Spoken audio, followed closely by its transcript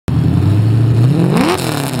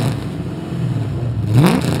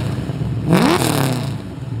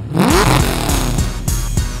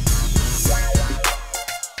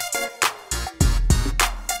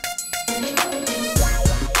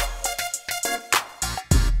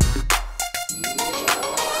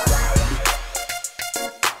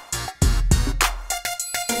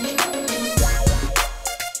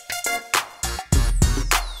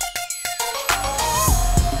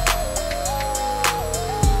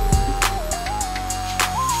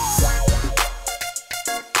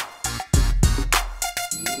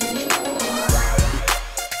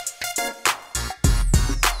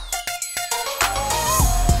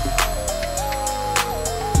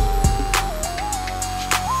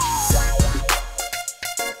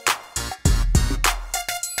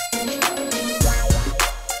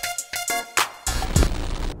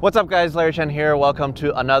What's up guys, Larry Chen here. Welcome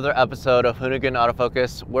to another episode of Hoonigan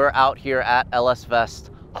Autofocus. We're out here at LS Fest,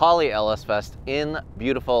 Holley LS Fest in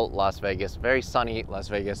beautiful Las Vegas, very sunny Las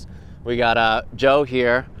Vegas. We got Joe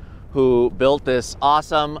here who built this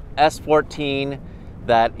awesome S14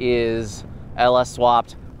 that is LS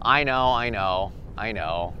swapped. I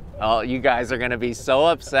know. Oh, you guys are gonna be so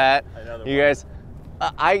upset. You guys,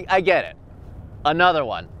 I get it. Another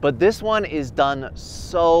one, but this one is done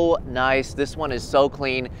so nice. This one is so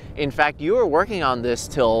clean. In fact, you were working on this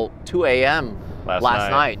till 2 a.m. last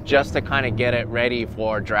night just to kind of get it ready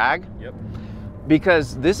for drag. Yep.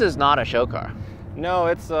 Because this is not a show car. No,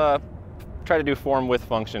 it's try to do form with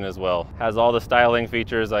function as well. Has all the styling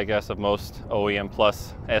features, I guess, of most OEM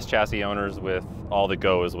plus S chassis owners with all the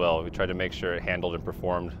go as well. We tried to make sure it handled and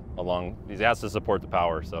performed along. It has to support the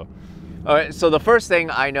power, so. All right, so the first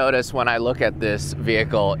thing I notice when I look at this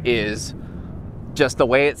vehicle is just the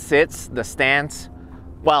way it sits, the stance.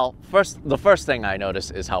 Well, the first thing I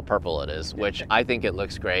notice is how purple it is, which I think it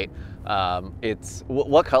looks great.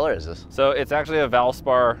 What color is this? So it's actually a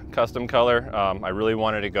Valspar custom color. I really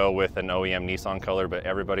wanted to go with an OEM Nissan color, but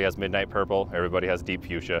everybody has midnight purple, everybody has deep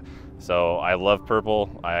fuchsia. So I love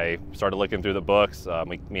purple. I started looking through the books.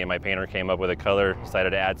 Me and my painter came up with a color,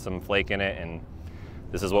 decided to add some flake in it, and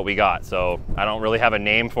this is what we got. So I don't really have a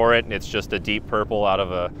name for it. It's just a deep purple out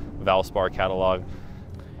of a Valspar catalog.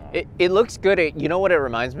 It looks good. You know what it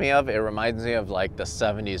reminds me of? It reminds me of like the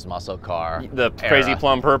 70s muscle car. The crazy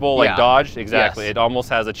plum purple, like Dodge? Exactly. Yes. It almost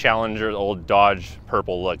has a Challenger, old Dodge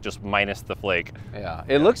purple look, just minus the flake. Yeah,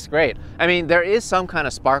 it looks great. I mean, there is some kind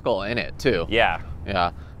of sparkle in it too. Yeah.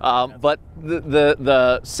 Yeah. But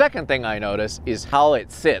the second thing I notice is how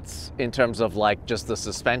it sits in terms of like just the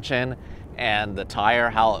suspension and the tire,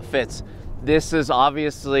 how it fits. This is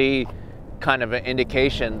obviously kind of an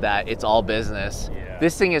indication that it's all business. Yeah.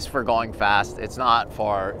 This thing is for going fast. It's not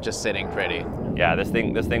for just sitting pretty. Yeah, this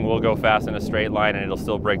thing will go fast in a straight line and it'll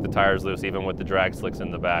still break the tires loose even with the drag slicks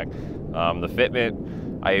in the back. The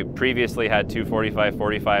fitment, I previously had two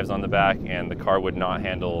 45-45s on the back and the car would not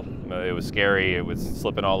handle. It was scary. It was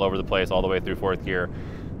slipping all over the place all the way through fourth gear.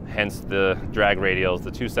 Hence the drag radials.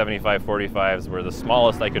 The two 75-45s were the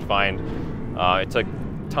smallest I could find. It took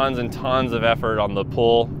tons and tons of effort on the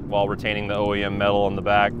pull while retaining the OEM metal on the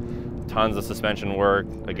back. Tons of suspension work.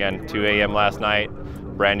 Again, 2 a.m. last night,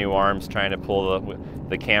 brand new arms trying to pull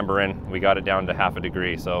the camber in. We got it down to half a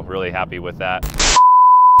degree, so really happy with that.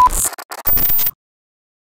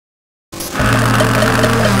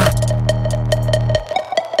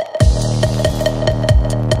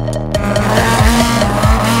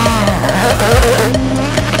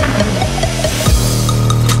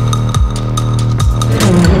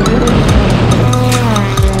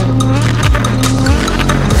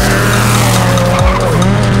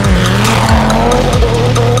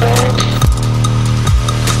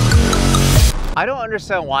 I don't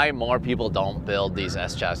understand why more people don't build these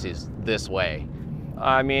S chassis this way.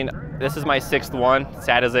 I mean, this is my sixth one.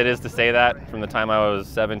 Sad as it is to say that. From the time I was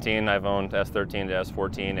 17, I've owned S13 to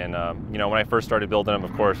S14, and you know, when I first started building them,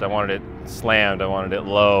 of course, I wanted it slammed, I wanted it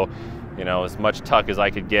low, you know, as much tuck as I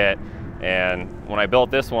could get. And when I built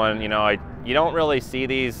this one, you know, you don't really see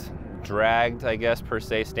these dragged, I guess, per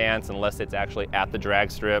se stance unless it's actually at the drag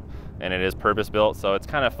strip and it is purpose built. So it's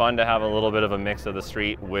kind of fun to have a little bit of a mix of the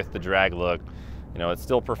street with the drag look. You know, it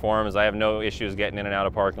still performs. I have no issues getting in and out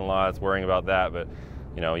of parking lots, worrying about that. But,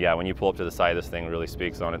 you know, yeah, when you pull up to the side, this thing really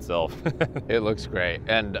speaks on itself. It looks great.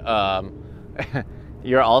 And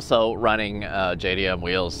you're also running JDM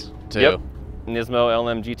wheels too. Yep. Nismo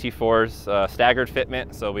LM GT4s, staggered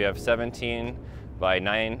fitment. So we have 17 by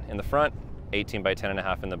 9 in the front, 18 by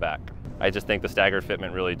 10.5 in the back. I just think the staggered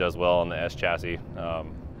fitment really does well on the S chassis.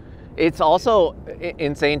 It's also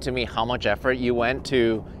insane to me how much effort you went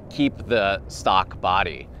to keep the stock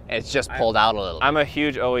body. It's just pulled out a little. I'm a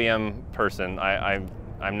huge OEM person.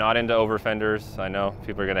 I'm not into over fenders. I know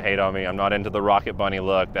people are gonna hate on me. I'm not into the Rocket Bunny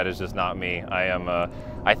look. That is just not me.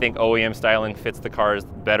 I think OEM styling fits the cars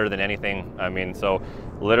better than anything. I mean, so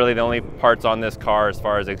literally the only parts on this car as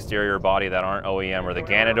far as exterior body that aren't OEM are the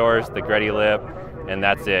Ganadors, the Gretty lip, and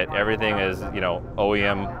that's it. Everything is, you know,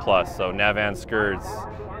 OEM plus. So Navan skirts.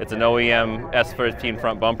 It's an OEM S15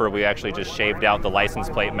 front bumper. We actually just shaved out the license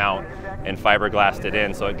plate mount and fiberglassed it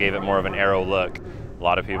in, so it gave it more of an aero look. A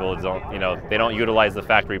lot of people don't, you know, they don't utilize the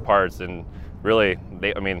factory parts, and really,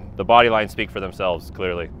 I mean, the body lines speak for themselves,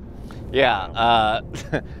 clearly. Yeah,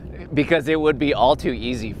 because it would be all too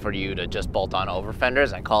easy for you to just bolt on over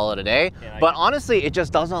fenders and call it a day. Yeah, but honestly, it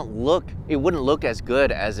just doesn't look, it wouldn't look as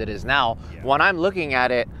good as it is now. Yeah. When I'm looking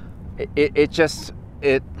at it, it just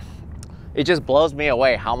blows me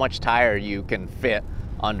away how much tire you can fit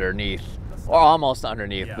underneath, or almost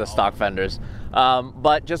underneath the stock fenders.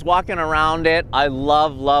 But just walking around it, I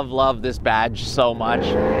love this badge so much.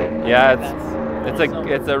 Yeah,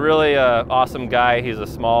 it's a really awesome guy. He's a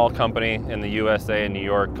small company in the USA in New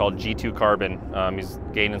York called G2 Carbon. He's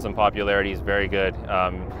gaining some popularity. He's very good.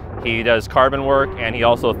 He does carbon work, and he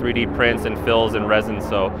also 3D prints and fills in resin.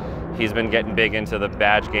 So he's been getting big into the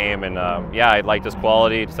badge game, and yeah, I liked his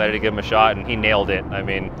quality. Decided to give him a shot, and he nailed it. I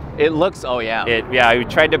mean, it looks, oh yeah. Yeah, we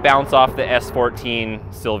tried to bounce off the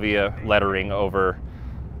S14 Silvia lettering over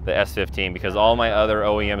the S15 because all my other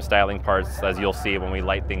OEM styling parts, as you'll see when we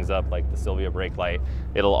light things up, like the Silvia brake light,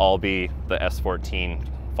 it'll all be the S14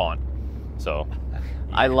 font. So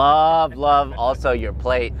I love also your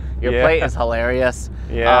plate. Your plate is hilarious.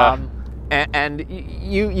 Yeah. And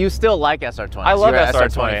you still like SR20s. I love You're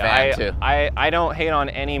SR20. fan too. I don't hate on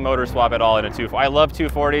any motor swap at all in a 240. I love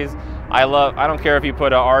 240s. I don't care if you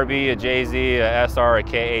put a RB, a JZ, a SR, a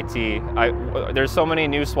KAT. There's so many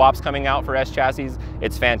new swaps coming out for S chassis.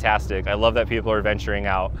 It's fantastic. I love that people are venturing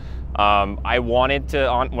out. I wanted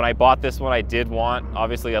to, when I bought this one, I did want,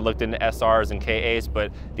 obviously I looked into SRs and KAs,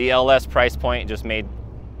 but the LS price point just made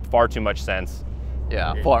far too much sense.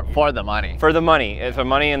 Yeah, for the money. For the money. It's the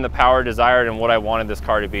money and the power desired and what I wanted this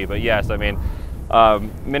car to be. But yes, I mean,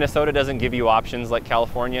 Minnesota doesn't give you options like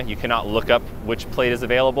California. You cannot look up which plate is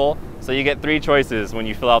available. So you get 3 choices when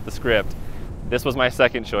you fill out the script. This was my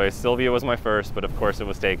second choice. Silvia was my first, but of course it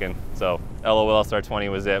was taken. So LOL SR20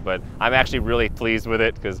 was it. But I'm actually really pleased with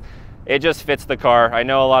it because it just fits the car. I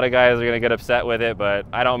know a lot of guys are gonna get upset with it, but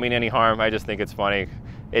I don't mean any harm. I just think it's funny.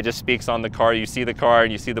 It just speaks on the car. You see the car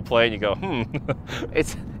and you see the plate and you go,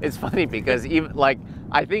 It's funny because even like,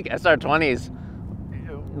 I think SR20s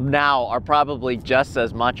now are probably just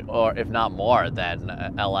as much, or if not more,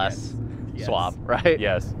 than LS swap, right?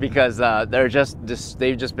 Yes. Because they've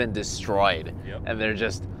just been destroyed. Yep. And they're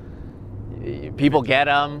just, people get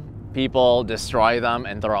them, people destroy them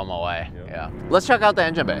and throw them away. Yep. Yeah. Let's check out the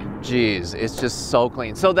engine bay. Jeez, it's just so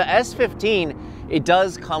clean. So the S15, it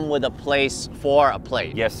does come with a place for a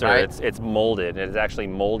plate. Yes, sir. Right? It's molded. It's actually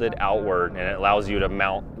molded outward, and it allows you to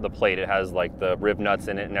mount the plate. It has like the rib nuts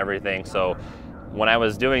in it and everything. So when I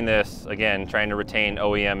was doing this, again, trying to retain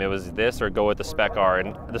OEM, it was this or go with the Spec R.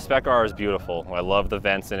 And the Spec R is beautiful. I love the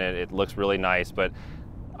vents in it. It looks really nice, but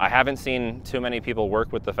I haven't seen too many people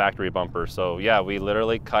work with the factory bumper. So yeah, we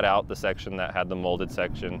literally cut out the section that had the molded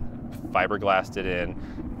section, fiberglassed it in,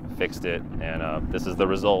 fixed it, and this is the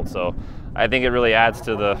result. So I think it really adds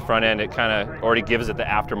to the front end. It kind of already gives it the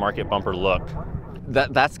aftermarket bumper look.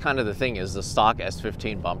 That's kind of the thing, is the stock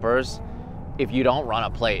S15 bumpers, if you don't run a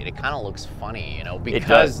plate, it kind of looks funny, you know,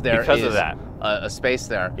 because there is a space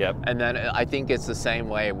there. Yep. And then I think it's the same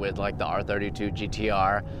way with like the R32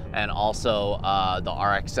 GTR and also the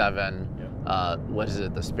RX-7. What is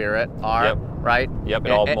it, the Spirit R, yep. Right? Yep,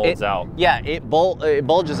 it all molds out. Yeah, it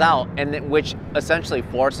bulges out, and which essentially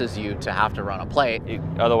forces you to have to run a plate.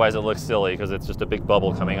 Otherwise it looks silly because it's just a big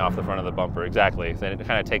bubble coming off the front of the bumper. Exactly. Then it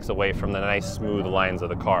kind of takes away from the nice smooth lines of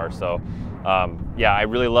the car. So yeah, I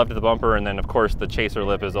really loved the bumper, and then of course the chaser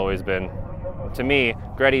lip has always been, to me,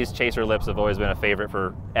 Gretti's chaser lips have always been a favorite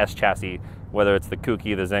for S chassis, whether it's the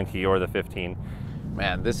Kuki, the Zenki, or the 15.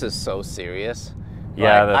 Man, this is so serious.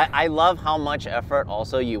 Yeah, like, I love how much effort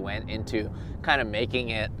also you went into kind of making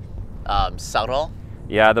it subtle.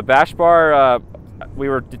 Yeah, the bash bar, we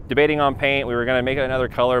were debating on paint. We were going to make it another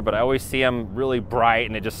color, but I always see them really bright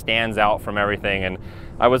and it just stands out from everything. And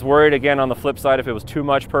I was worried again on the flip side if it was too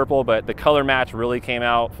much purple, but the color match really came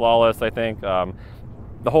out flawless, I think.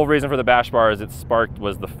 The whole reason for the bash bar is it sparked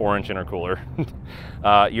was the 4-inch intercooler.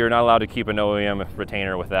 You're not allowed to keep an OEM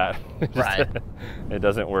retainer with that. Right. It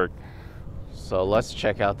doesn't work. So let's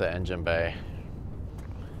check out the engine bay.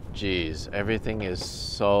 Geez, everything is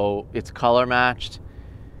so, it's color matched.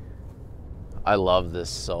 I love this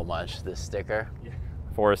so much, this sticker. Yeah.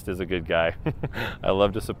 Forrest is a good guy. I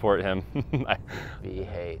love to support him. Be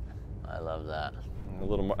hate, I love that. A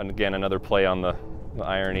little more, and again, another play on the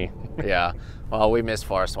irony. Yeah, well, we miss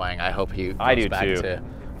Forrest Wang. I hope he goes back to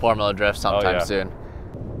Formula Drift sometime soon.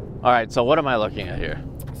 All right, so what am I looking at here?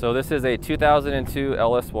 So this is a 2002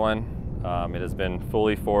 LS1. It has been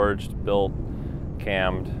fully forged, built,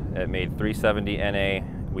 cammed. It made 370 NA.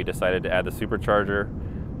 We decided to add the Supercharger.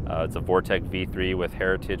 It's a Vortec V3 with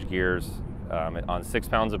Heritage gears. On 6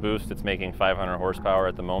 pounds of boost, it's making 500 horsepower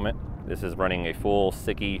at the moment. This is running a full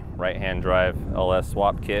Sickie right-hand drive LS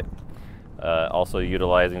swap kit. Also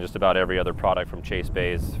utilizing just about every other product from Chase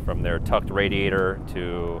Bays, from their tucked radiator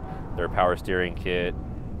to their power steering kit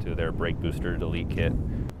to their brake booster delete kit.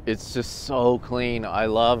 It's just so clean. I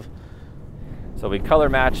love. So we color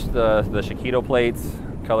matched the Chiquito plates.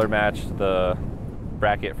 color matched the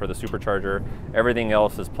bracket for the Supercharger. Everything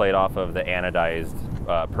else is played off of the anodized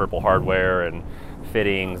purple hardware and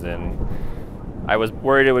fittings, and I was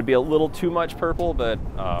worried it would be a little too much purple, but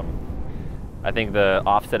I think the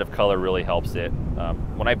offset of color really helps it.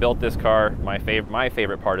 When I built this car, my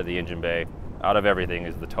favorite part of the engine bay, out of everything,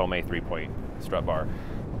 is the Tomei 3-point strut bar.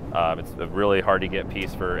 It's a really hard to get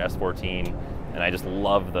piece for S14, and I just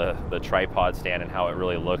love the tripod stand and how it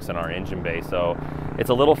really looks in our engine bay. So it's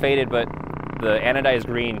a little faded, but the anodized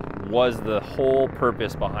green was the whole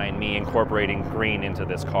purpose behind me incorporating green into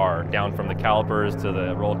this car, down from the calipers to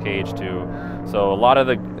the roll cage to, so a lot of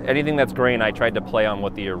anything that's green, I tried to play on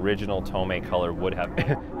what the original Tomei color would have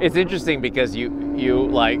been. It's interesting because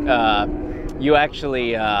you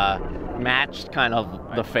actually matched kind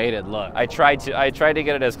of the faded look. I tried to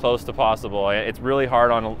get it as close to possible. It's really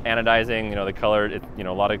hard on anodizing, you know, the color. You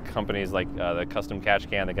know, a lot of companies like the custom catch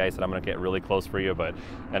can, the guy said, I'm going to get really close for you, but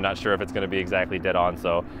I'm not sure if it's going to be exactly dead on.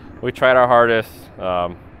 So we tried our hardest.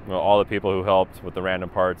 You know, all the people who helped with the random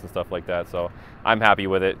parts and stuff like that. So I'm happy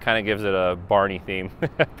with it. Kind of gives it a Barney theme,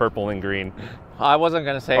 purple and green. I wasn't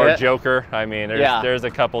going to say or it. Joker. I mean, there's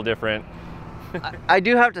a couple different. I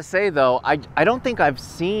do have to say though, I don't think I've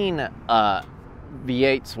seen a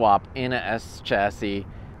V8 swap in a S chassis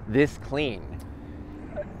this clean.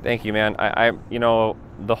 Thank you, man. You know,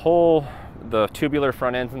 the tubular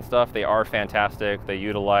front ends and stuff, they are fantastic. They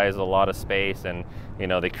utilize a lot of space, and you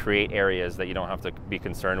know, they create areas that you don't have to be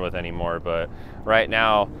concerned with anymore. But right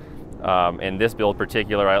now, in this build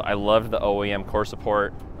particular, I loved the OEM core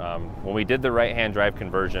support. When we did the right-hand drive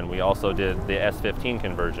conversion, we also did the S15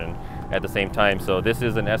 conversion at the same time. So this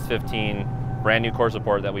is an S15 brand new core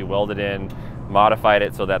support that we welded in, modified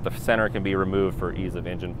it so that the center can be removed for ease of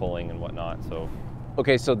engine pulling and whatnot. So.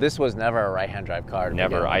 Okay, so this was never a right-hand drive car?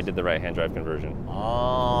 Never. I did the right-hand drive conversion.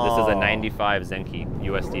 Oh. This is a 95 Zenki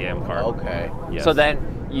USDM car. Okay. Yes. So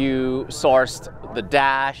then you sourced the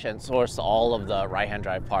dash and sourced all of the right-hand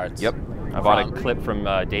drive parts? Yep. I bought a clip from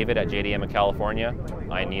David at JDM in California.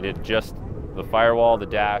 I needed just the firewall, the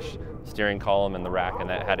dash, steering column, and the rack, and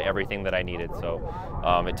that had everything that I needed. So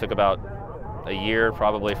it took about a year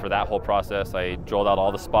probably for that whole process. I drilled out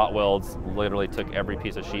all the spot welds, literally took every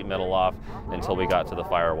piece of sheet metal off until we got to the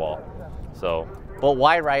firewall. So. But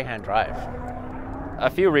why right-hand drive? A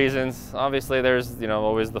few reasons. Obviously, there's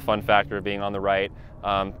always the fun factor of being on the right.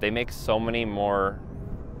 They make so many more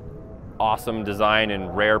awesome design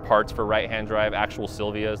and rare parts for right-hand drive, actual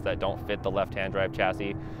Silvias that don't fit the left-hand drive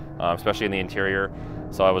chassis, especially in the interior.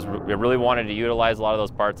 So I really wanted to utilize a lot of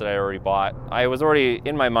those parts that I already bought. I was already,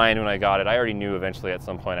 in my mind when I got it, I already knew eventually at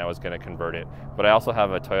some point I was going to convert it. But I also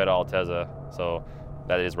have a Toyota Altezza, so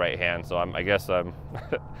that is right-hand. So I guess I'm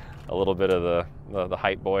a little bit of the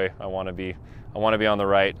hype boy. I want to be on the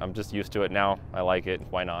right. I'm just used to it now. I like it.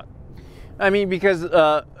 Why not? I mean, because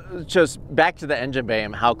just back to the engine bay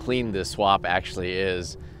and how clean this swap actually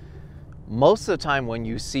is. Most of the time when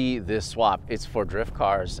you see this swap, it's for drift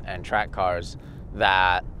cars and track cars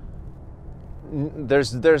that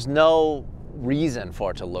there's no reason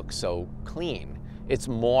for it to look so clean. It's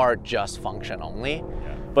more just function only.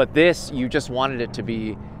 Yeah. But this, you just wanted it to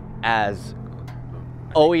be as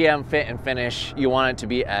OEM fit and finish. You want it to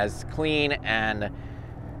be as clean and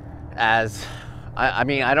as, I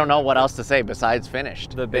mean, I don't know what else to say besides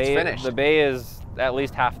finished. It's finished. The bay is at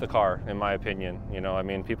least half the car, in my opinion. You know, I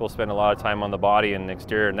mean, people spend a lot of time on the body and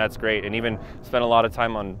exterior, and that's great, and even spend a lot of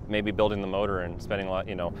time on maybe building the motor and spending a lot,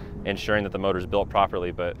 ensuring that the motor is built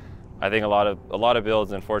properly. But I think a lot of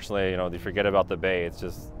builds, unfortunately, they forget about the bay. It's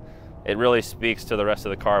just, it really speaks to the rest of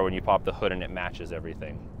the car when you pop the hood and it matches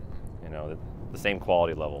everything. The same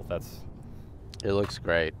quality level. It looks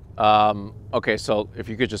great. Okay, so if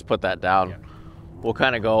you could just put that down, yeah. We'll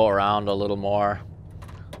kind of go around a little more.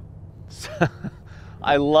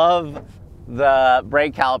 I love the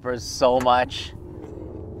brake calipers so much.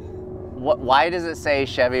 Why does it say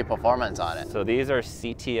Chevy Performance on it? So these are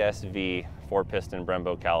CTSV 4-piston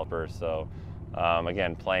Brembo calipers. So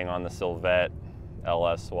again, playing on the Silvette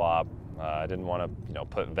LS swap. I didn't want to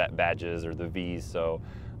put vet badges or the V's, so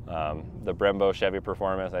the Brembo Chevy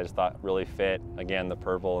Performance I just thought really fit. Again, the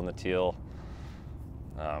purple and the teal.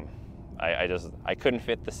 I couldn't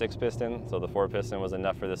fit the 6-piston, so the 4-piston was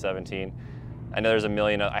enough for the 17. I know there's a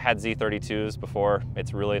million, I had Z32s before.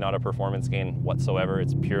 It's really not a performance gain whatsoever.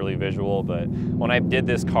 It's purely visual, but when I did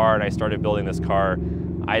this car and I started building this car,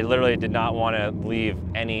 I literally did not want to leave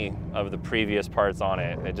any of the previous parts on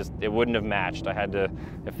it. It wouldn't have matched. I had to,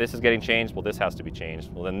 if this is getting changed, well, this has to be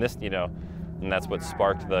changed. Well, then this, and that's what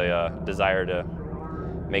sparked the desire to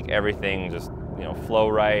make everything just, flow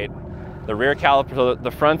right. The rear caliper, so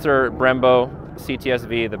the fronts are Brembo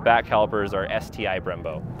CTSV, the back calipers are STI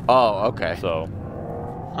Brembo. Oh, okay. So,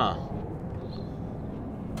 huh.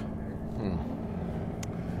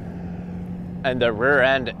 And the rear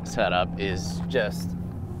end setup is just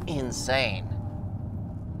insane.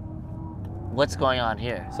 What's going on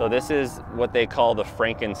here? So this is what they call the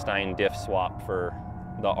Frankenstein diff swap for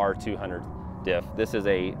the R200 diff. This is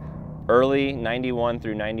a early 91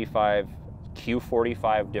 through 95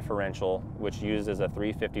 Q45 differential, which uses a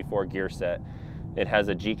 354 gear set. It has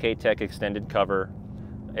a GK Tech extended cover.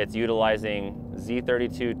 It's utilizing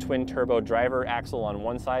Z32 twin turbo driver axle on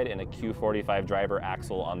one side and a Q45 driver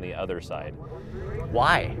axle on the other side.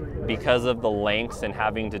 Why? Because of the lengths and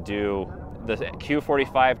having to do, the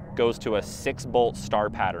Q45 goes to a 6-bolt star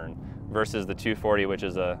pattern versus the 240, which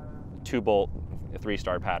is a 2-bolt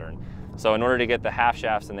 3-star pattern. So in order to get the half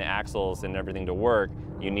shafts and the axles and everything to work,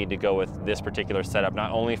 you need to go with this particular setup,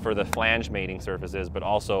 not only for the flange mating surfaces, but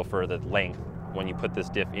also for the length when you put this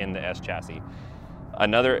diff in the S chassis.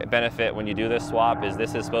 Another benefit when you do this swap is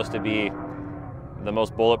this is supposed to be the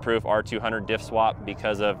most bulletproof R200 diff swap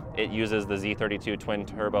because of it uses the Z32 twin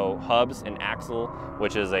turbo hubs and axle,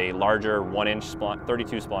 which is a larger 1-inch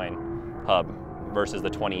 32 spline hub versus the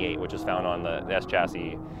 28, which is found on the S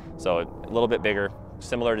chassis. So a little bit bigger,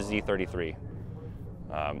 similar to Z33.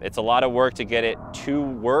 It's a lot of work to get it to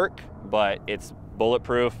work, but it's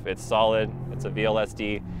bulletproof, it's solid, it's a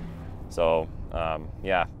VLSD. So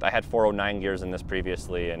yeah, I had 409 gears in this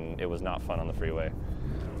previously, and it was not fun on the freeway.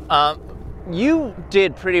 You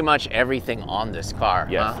did pretty much everything on this car,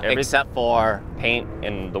 yes, huh? Except for paint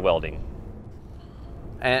and the welding.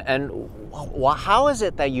 And how is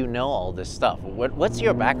it that you know all this stuff? What's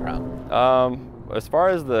your background? As far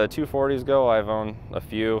as the 240s go, I've owned a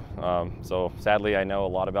few. So sadly, I know a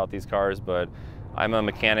lot about these cars, but I'm a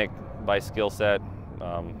mechanic by skill set.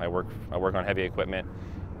 I work on heavy equipment.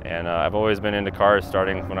 And I've always been into cars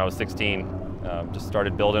starting when I was 16. Just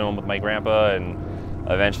started building them with my grandpa and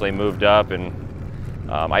eventually moved up. And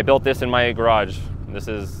I built this in my garage. This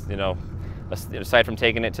is, you know, aside from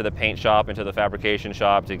taking it to the paint shop and to the fabrication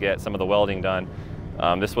shop to get some of the welding done,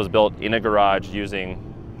 this was built in a garage using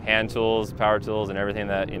hand tools, power tools, and everything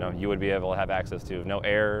that, you know, you would be able to have access to. No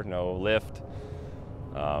air, no lift.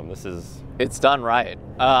 It's done right.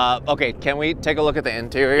 Okay, can we take a look at the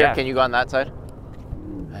interior? Yeah. Can you go on that side?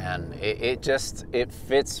 Man, it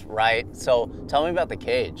fits right. So tell me about the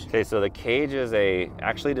cage. Okay, so the cage is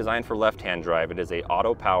actually designed for left-hand drive. It is a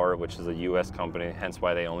Auto Power, which is a US company, hence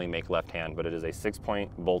why they only make left-hand, but it is a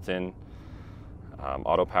 6-point bolt-in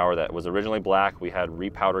Auto Power that was originally black. We had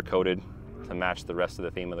repowder coated to match the rest of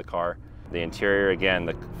the theme of the car. The interior, again,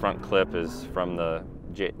 the front clip is from the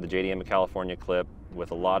JDM of California clip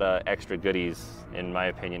with a lot of extra goodies, in my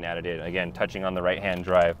opinion, added in. Again, touching on the right-hand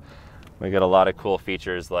drive. We get a lot of cool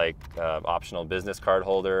features like optional business card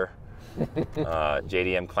holder,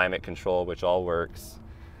 JDM climate control, which all works.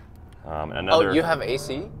 Oh, you have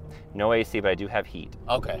AC? No AC, but I do have heat.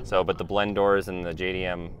 Okay. So, but the blend doors and the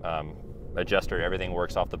JDM adjuster, everything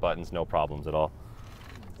works off the buttons, no problems at all.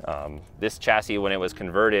 This chassis, when it was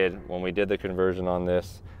converted, when we did the conversion on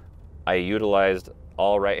this, I utilized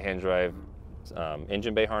all right-hand drive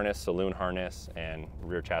engine bay harness, saloon harness, and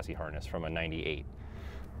rear chassis harness from a 98.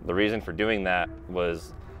 The reason for doing that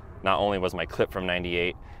was not only was my clip from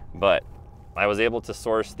 98, but I was able to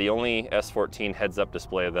source the only S14 heads-up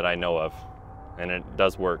display that I know of, and it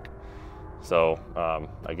does work. So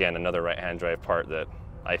again, another right-hand drive part that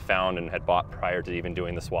I found and had bought prior to even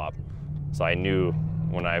doing the swap. So I knew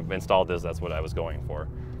when I installed this, that's what I was going for.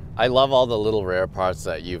 I love all the little rare parts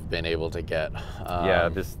that you've been able to get. Yeah,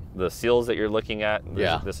 the seals that you're looking at,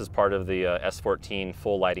 this is part of the S14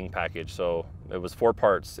 full lighting package. So it was 4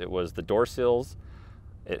 parts. It was the door sills,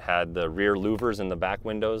 it had the rear louvers in the back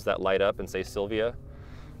windows that light up and say Silvia.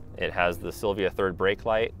 It has the Silvia third brake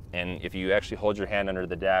light, and if you actually hold your hand under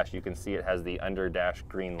the dash, you can see it has the under dash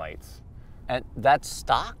green lights. And that's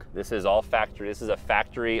stock? This is all factory. This is a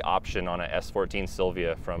factory option on a S14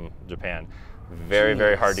 Silvia from Japan. Very,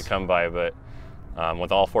 very hard to come by, but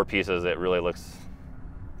with all 4 pieces, it really looks,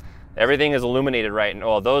 everything is illuminated right.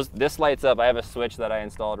 And this lights up. I have a switch that I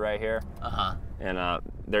installed right here. And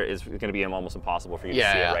there is going to be almost impossible for you to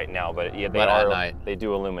see it right now, but yeah, they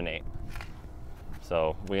do illuminate.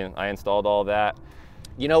 So I installed all that.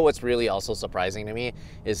 You know what's really also surprising to me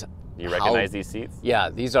is you recognize these seats? Yeah,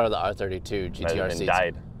 these are the R32 GTR seats.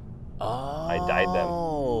 Dyed. Oh. I dyed them.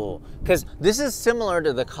 Oh, because this is similar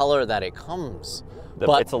to the color that it comes.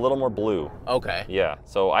 But it's a little more blue. Okay. Yeah.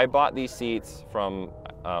 So I bought these seats from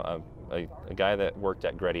a guy that worked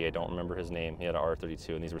at Garcia. I don't remember his name. He had an R32,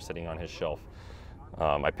 and these were sitting on his shelf.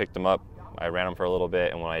 I picked them up I ran them for a little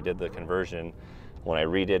bit, and when I did the conversion, when I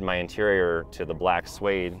redid my interior to the black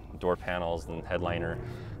suede door panels and headliner,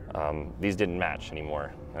 these didn't match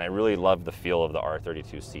anymore. And I really love the feel of the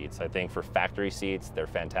R32 seats. I think for factory seats, they're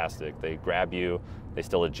fantastic. They grab you, they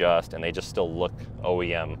still adjust, and they just still look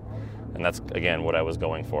OEM. And that's, again, what I was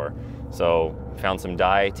going for. So found some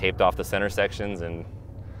dye, taped off the center sections, and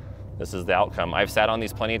this is the outcome. I've sat on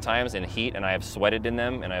these plenty of times in heat, and I have sweated in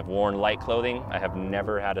them, and I've worn light clothing. I have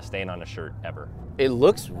never had a stain on a shirt, ever. It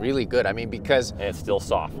looks really good. I mean, because... And it's still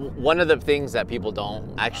soft. One of the things that people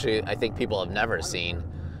don't, actually, I think people have never seen,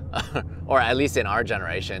 or at least in our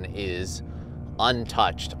generation, is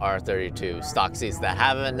untouched R32 stock seats that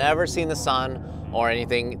haven't never seen the sun or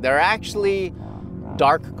anything. They're actually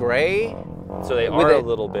dark gray. So they are a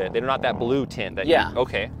little bit. They're not that blue tint that yeah.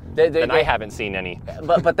 Okay. Then I haven't seen any.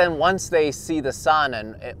 But then once they see the sun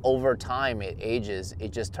and over time it ages,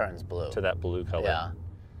 it just turns blue. To that blue color. Yeah.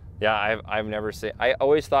 Yeah, I've never seen, I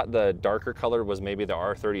always thought the darker color was maybe the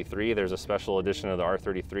R33. There's a special edition of the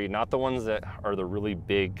R33, not the ones that are the really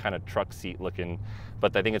big kind of truck seat looking,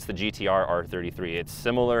 but I think it's the GTR R33. It's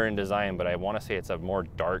similar in design, but I want to say it's a more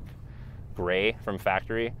dark gray from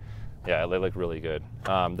factory. Yeah, they look really good.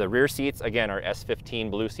 The rear seats, again, are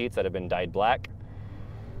S15 blue seats that have been dyed black.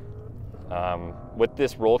 With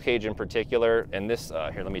this roll cage in particular, and this,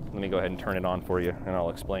 here, let me go ahead and turn it on for you, and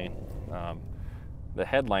I'll explain. The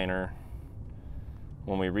headliner,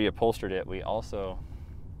 when we reupholstered it, we also,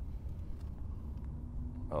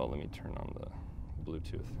 oh, let me turn on the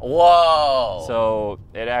Bluetooth. Whoa! So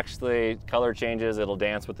it actually, color changes, it'll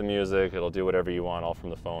dance with the music, it'll do whatever you want all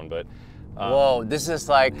from the phone, but. Whoa, this is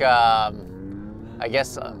like, I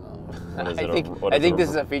guess, I think this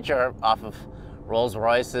is a feature off of Rolls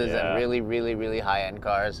Royces and really, really, really high-end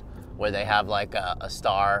cars where they have like a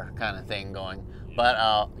star kind of thing going.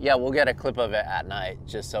 But yeah, we'll get a clip of it at night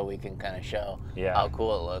just so we can kind of show how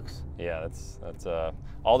cool it looks. Yeah, that's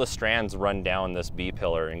all the strands run down this B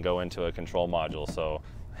pillar and go into a control module. So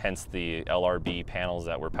hence the LRB panels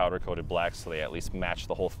that were powder coated black, so they at least match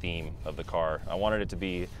the whole theme of the car. I wanted it to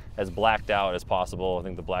be as blacked out as possible. I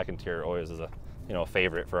think the black interior always is a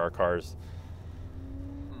favorite for our cars.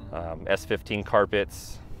 S15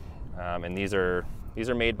 carpets, and these are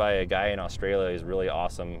made by a guy in Australia. He's really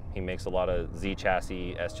awesome. He makes a lot of Z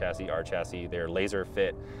chassis, S chassis, R chassis. They're laser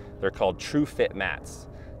fit. They're called True Fit mats.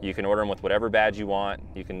 You can order them with whatever badge you want.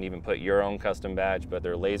 You can even put your own custom badge, but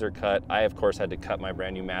they're laser cut. I, of course, had to cut my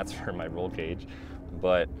brand new mats for my roll cage,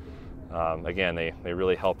 but again, they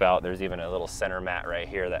really help out. There's even a little center mat right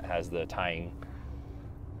here that has the tying.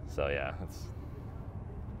 So yeah,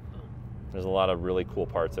 there's a lot of really cool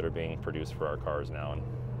parts that are being produced for our cars now, and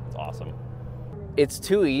it's awesome. It's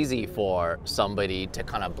too easy for somebody to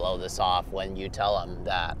kind of blow this off when you tell them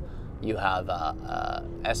that you have a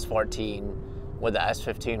S14 with the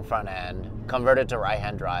S15 front end, converted to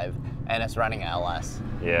right-hand drive, and it's running LS.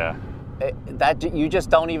 Yeah. You just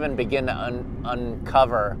don't even begin to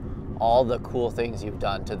uncover all the cool things you've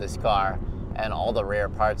done to this car and all the rare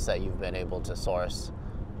parts that you've been able to source.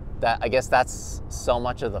 I guess that's so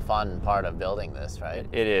much of the fun part of building this, right?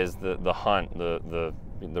 It is the hunt, the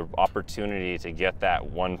opportunity to get that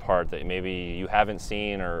one part that maybe you haven't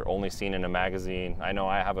seen or only seen in a magazine. I know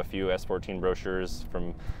I have a few S14 brochures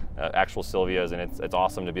from actual Silvias, and it's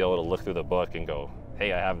awesome to be able to look through the book and go,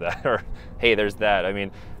 hey, I have that, or hey, there's that. I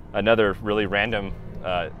mean, another really random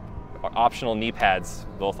optional knee pads,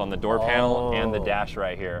 both on the door panel and the dash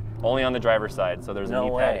right here, only on the driver's side. So there's a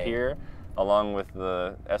knee pad here, along with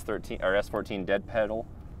the S14 dead pedal.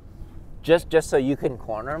 Just so you can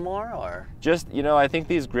corner more, or? Just, I think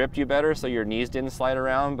these gripped you better so your knees didn't slide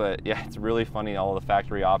around, but yeah, it's really funny, all the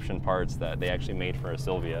factory option parts that they actually made for a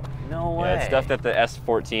Silvia. No way. Yeah, it's stuff that the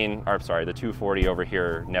S14, or sorry, the 240 over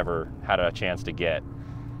here never had a chance to get.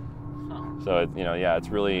 Huh. So, yeah, it's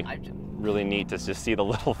really neat to just see the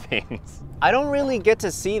little things. I don't really get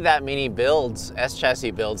to see that many builds,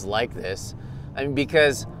 S-chassis builds like this. I mean,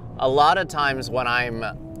 because a lot of times when I'm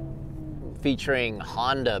featuring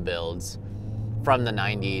Honda builds from the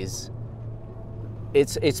 90s,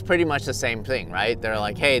 it's pretty much the same thing, right? They're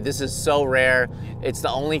like, hey, this is so rare, it's the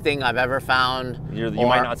only thing I've ever found. You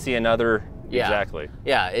might not see another. Yeah, exactly.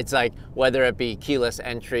 Yeah, it's like whether it be keyless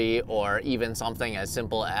entry or even something as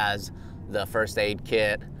simple as the first aid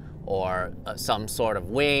kit or some sort of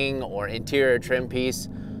wing or interior trim piece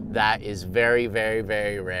that is very, very,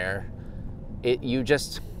 very rare.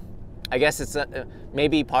 I guess it's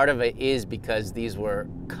maybe part of it is because these were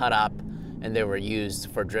cut up and they were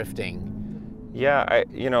used for drifting. Yeah,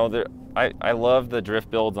 I love the drift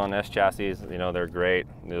builds on S chassis. You know, they're great.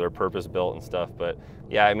 They're purpose built and stuff. But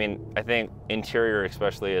yeah, I mean, I think interior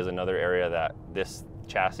especially is another area that this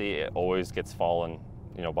chassis, it always gets fallen,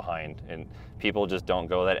 you know, behind, and people just don't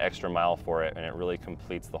go that extra mile for it, and it really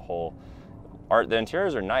completes the whole art. The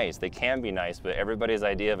interiors are nice, they can be nice, but everybody's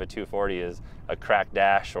idea of a 240 is a cracked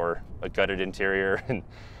dash or a gutted interior and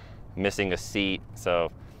missing a seat.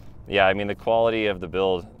 So yeah, I mean, the quality of the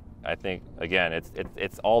build, I think, again,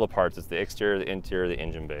 it's all the parts. It's the exterior, the interior, the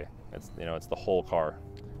engine bay. It's, you know, it's the whole car.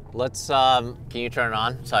 Let's, can you turn it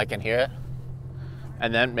on so I can hear it?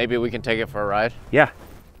 And then maybe we can take it for a ride? Yeah.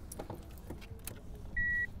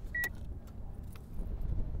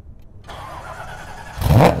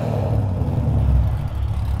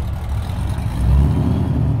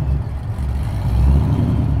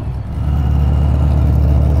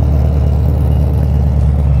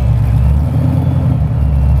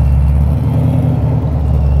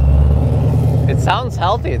 It sounds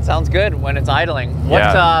healthy. It sounds good when it's idling.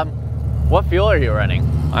 Yeah. What fuel are you running?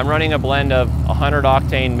 I'm running a blend of 100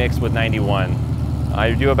 octane mixed with 91.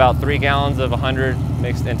 I do about 3 gallons of 100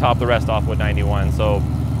 mixed and top the rest off with 91. So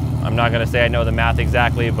I'm not gonna say I know the math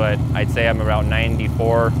exactly, but I'd say I'm about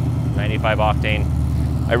 94, 95 octane.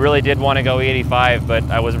 I really did want to go 85, but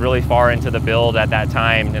I was really far into the build at that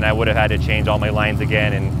time, and I would have had to change all my lines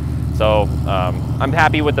again. And so I'm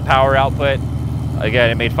happy with the power output. Again,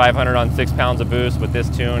 it made 500 on 6 pounds of boost with this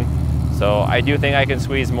tune. So I do think I can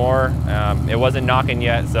squeeze more. It wasn't knocking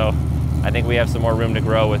yet, so I think we have some more room to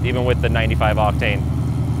grow with, even with the 95 octane.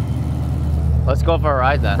 Let's go for a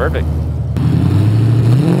ride then. Perfect.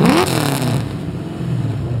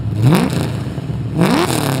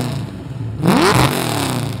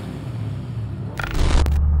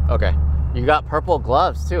 Okay. You got purple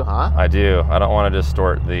gloves too, huh? I do. I don't want to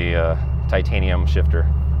distort the titanium shifter.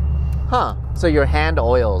 Huh. So your hand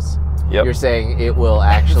oils, Yep. you're saying it will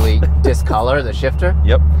actually discolor the shifter?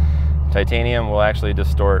 Yep. Titanium will actually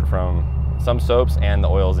distort from some soaps and the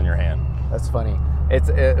oils in your hand. That's funny.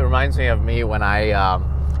 It reminds me of me when I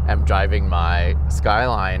am driving my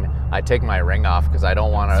Skyline. I take my ring off because I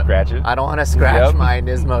don't want to Scratch it? I don't want to scratch Yep. my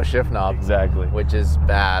Nismo shift knob. Exactly. Which is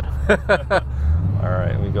bad. All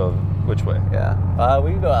right, we go which way? Yeah.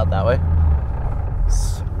 We can go out that way.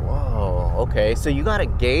 Whoa. Okay. So you got a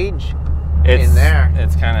gauge in there.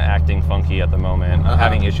 It's kind of acting funky at the moment. I'm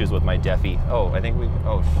having issues with my Defi. Oh, I think we.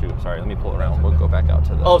 Oh shoot! Sorry. Let me pull it around. We'll go back out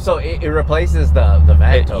to the. Oh, so it replaces the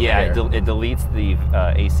vent over yeah, here. it deletes the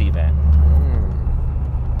AC vent.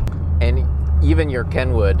 And even your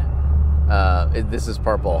Kenwood, this is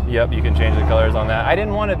purple. Yep, you can change the colors on that. I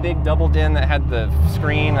didn't want a big double din that had the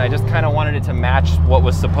screen. I just kind of wanted it to match what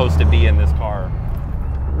was supposed to be in this car.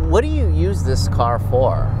 What do you use this car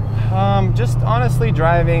for? Just honestly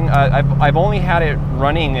driving. I've only had it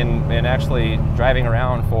running and actually driving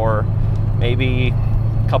around for maybe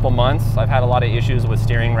a couple months. I've had a lot of issues with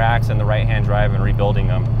steering racks and the right-hand drive and rebuilding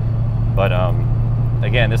them. But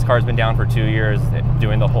again, this car's been down for 2 years,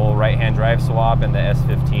 doing the whole right-hand drive swap and the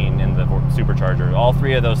S15 and the Supercharger. All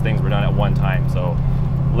 3 of those things were done at one time, so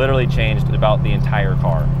literally changed about the entire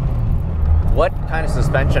car. What kind of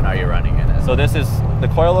suspension are you running in it? So this is, the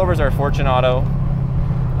coilovers are Fortunato,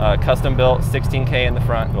 custom built, 16K in the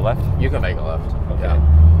front. Go left? You can make a left. Okay.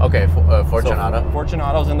 Yeah. Okay, Fortunato. So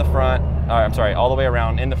Fortunato's in the front. I'm sorry, all the way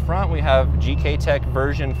around. In the front, we have GK Tech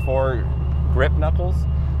version 4 grip knuckles.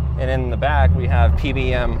 And in the back, we have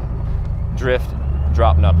PBM drift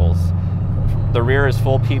drop knuckles. The rear is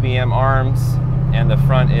full PBM arms, and the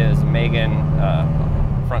front is Megan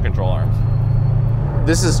front control arms.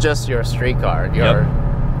 This is just your street car. Yep.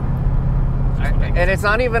 And it's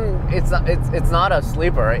not even it's not a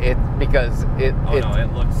sleeper. Because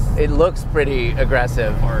it looks pretty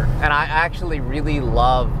aggressive. And I actually really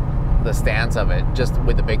love the stance of it, just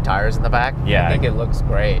with the big tires in the back. Yeah, I think it looks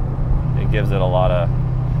great. It gives it a lot of.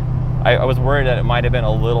 I was worried that it might have been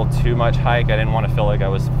a little too much hike. I didn't want to feel like I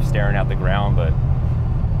was staring at the ground, but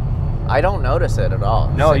I don't notice it at all.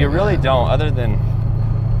 No, you really don't, other than,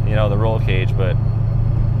 you know, the roll cage, but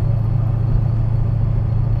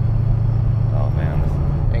oh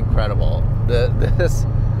man, incredible.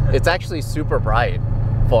 It's actually super bright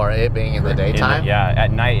for it being in the daytime. Yeah,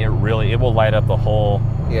 at night it will light up the whole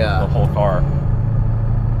car.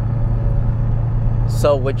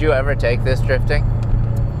 So would you ever take this drifting?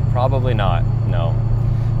 Probably not, no.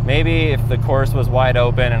 Maybe if the course was wide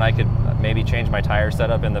open and I could maybe change my tire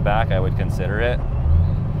setup in the back, I would consider it.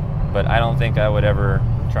 But I don't think I would ever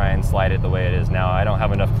try and slide it the way it is now. I don't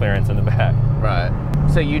have enough clearance in the back. Right.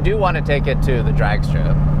 So you do want to take it to the drag strip?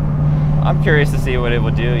 I'm curious to see what it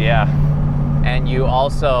would do, yeah. And you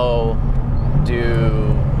also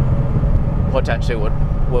do potentially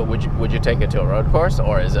would you take it to a road course,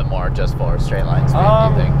 or is it more just for straight line speed, do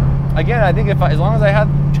you think? Again, I think as long as I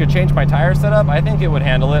could change my tire setup, I think it would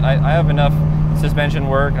handle it. I have enough suspension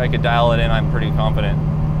work, I could dial it in, I'm pretty confident.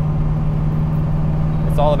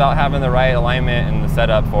 It's all about having the right alignment and the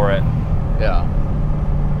setup for it. Yeah.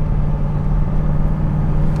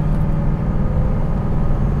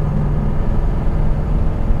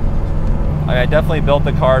 I definitely built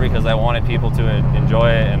the car because I wanted people to enjoy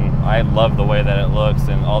it, and I love the way that it looks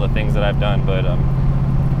and all the things that I've done, but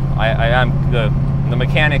the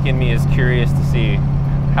mechanic in me is curious to see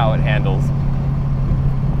how it handles.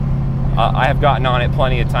 I have gotten on it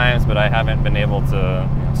plenty of times, but I haven't been able to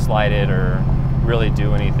slide it or really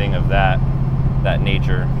do anything of that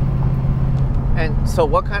nature. And so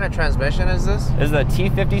what kind of transmission is this? This is a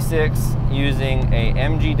T56 using a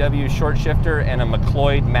MGW short shifter and a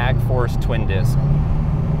McLeod MagForce twin disc.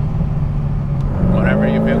 Whenever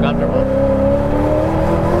you feel comfortable.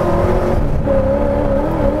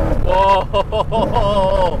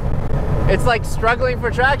 Whoa! It's like struggling for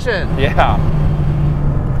traction. Yeah.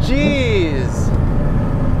 Jeez.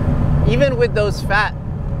 Even with those fat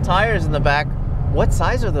tires in the back, what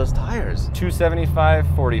size are those tires?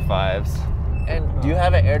 275/45s. And do you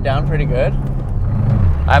have it aired down pretty good?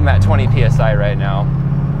 I'm at 20 PSI right now.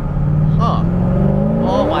 Huh.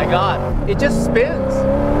 Oh my God. It just spins.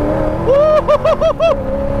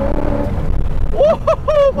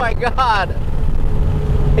 Oh my God.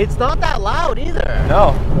 It's not that loud either.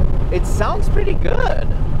 No. It sounds pretty good.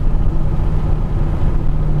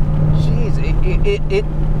 Jeez, it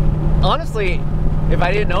honestly, if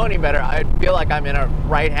I didn't know any better, I'd feel like I'm in a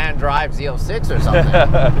right-hand drive Z06 or something.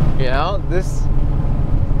 You know, this,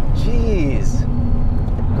 jeez,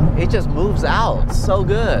 it just moves out so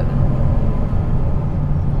good.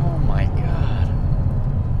 Oh my God.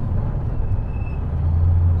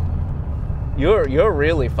 You're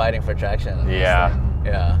really fighting for traction in this Yeah. thing.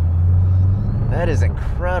 Yeah. That is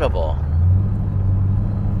incredible.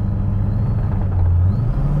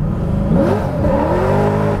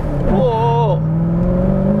 Whoa.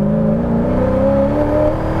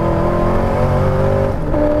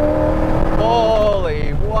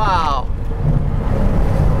 Holy wow.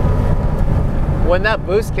 When that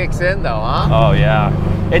boost kicks in though, huh? Oh yeah.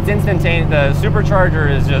 It's instantaneous. The Supercharger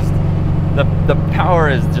is just, the power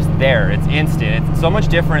is just there. It's instant. It's so much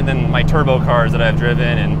different than my turbo cars that I've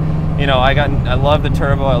driven, and you know, I love the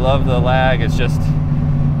turbo, I love the lag. It's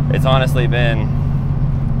honestly been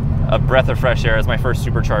a breath of fresh air as my first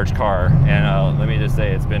supercharged car, and let me just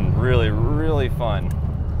say, it's been really, really fun.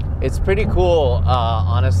 It's pretty cool,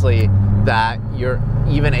 honestly, that you're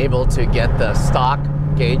even able to get the stock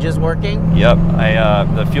gauges working. Yep,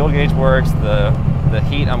 the fuel gauge works, the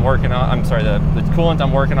heat I'm working on, I'm sorry, the coolant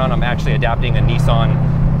I'm working on, I'm actually adapting a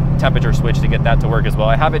Nissan temperature switch to get that to work as well.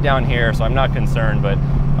 I have it down here, so I'm not concerned, but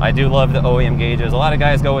I do love the OEM gauges. A lot of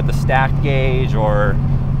guys go with the stacked gauge or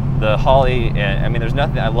the Holley, and I mean, there's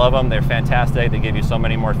nothing, I love them, they're fantastic, they give you so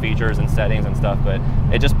many more features and settings and stuff, but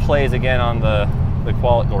it just plays again on the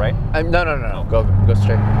quality. Go right? No, go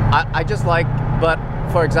straight. I just like, but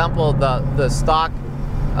for example, the stock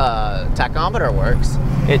tachometer works.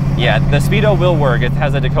 Yeah, the speedo will work. It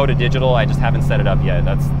has a Dakota digital, I just haven't set it up yet.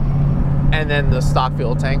 And then the stock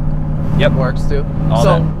fuel tank, yep, works too. All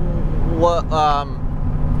so that.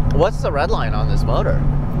 what's the red line on this motor?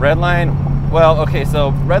 Red line, well, okay,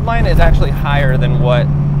 so red line is actually higher than what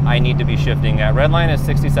I need to be shifting at. Red line is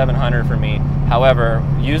 6,700 for me. However,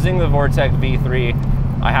 using the Vortec V3,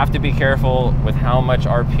 I have to be careful with how much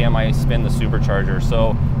RPM I spin the Supercharger.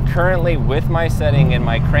 So currently with my setting in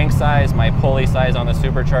my crank size, my pulley size on the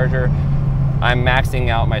Supercharger, I'm maxing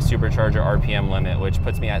out my Supercharger RPM limit, which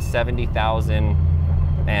puts me at 70,000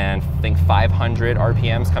 and I think 500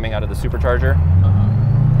 RPMs coming out of the Supercharger.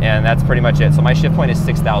 And that's pretty much it. So my shift point is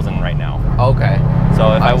 6,000 right now. Okay.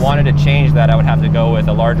 So if I wanted to change that, I would have to go with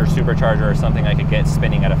a larger Supercharger or something I could get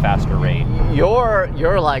spinning at a faster rate.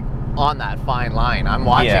 You're like on that fine line. I'm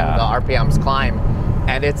watching the RPMs climb,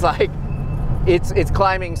 and it's like, it's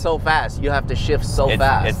climbing so fast. You have to shift so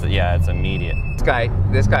fast. It's immediate.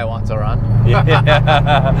 This guy wants to run.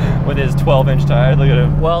 Yeah. With his 12-inch tire, look at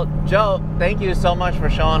him. Well, Joe, thank you so much for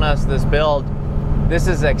showing us this build. This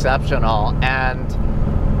is exceptional, and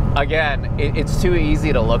again, it's too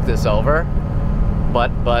easy to look this over,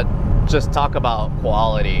 but just talk about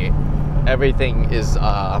quality. Everything is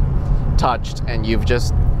touched, and you've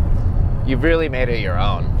really made it your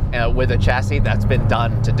own with a chassis that's been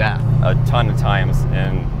done to death a ton of times.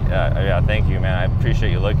 And yeah, thank you, man. I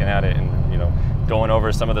appreciate you looking at it and, you know, going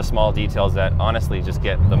over some of the small details that honestly just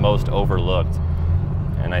get the most overlooked.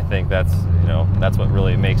 And I think that's, you know, that's what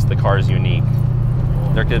really makes the cars unique.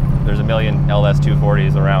 There's a million LS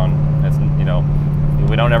 240s around. That's, you know,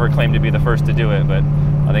 we don't ever claim to be the first to do it, but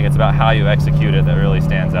I think it's about how you execute it that really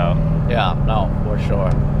stands out. Yeah, no, for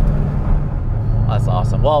sure. That's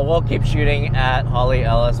awesome. Well, we'll keep shooting at Holley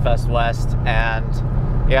LS Fest West,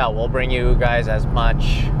 and yeah, we'll bring you guys as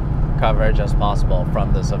much coverage as possible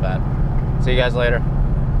from this event. See you guys later.